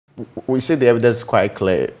we see the evidence quite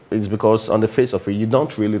clear. It's because on the face of it, you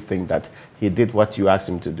don't really think that he did what you asked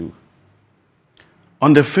him to do.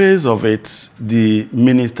 On the face of it, the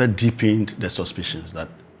minister deepened the suspicions that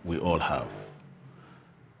we all have.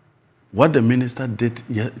 What the minister did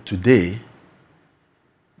today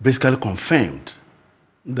basically confirmed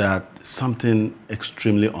that something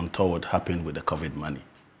extremely untoward happened with the COVID money.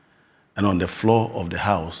 And on the floor of the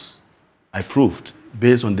House, I proved,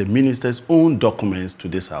 based on the minister's own documents to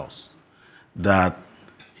this House, that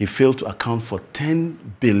he failed to account for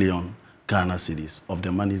 10 billion Ghana cedis of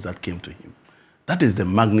the monies that came to him. That is the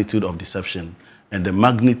magnitude of deception and the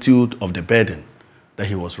magnitude of the burden that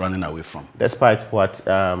he was running away from. Despite what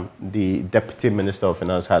the Deputy Minister of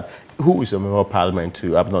Finance who is a member of Parliament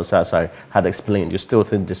to Abdul Sassari, had explained, you still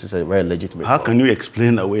think this is a very legitimate How can you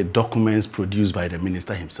explain away documents produced by the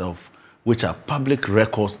minister himself, which are public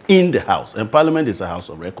records in the House? And Parliament is a house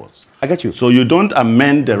of records. I get you. So you don't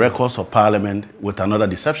amend the records of Parliament with another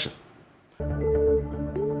deception.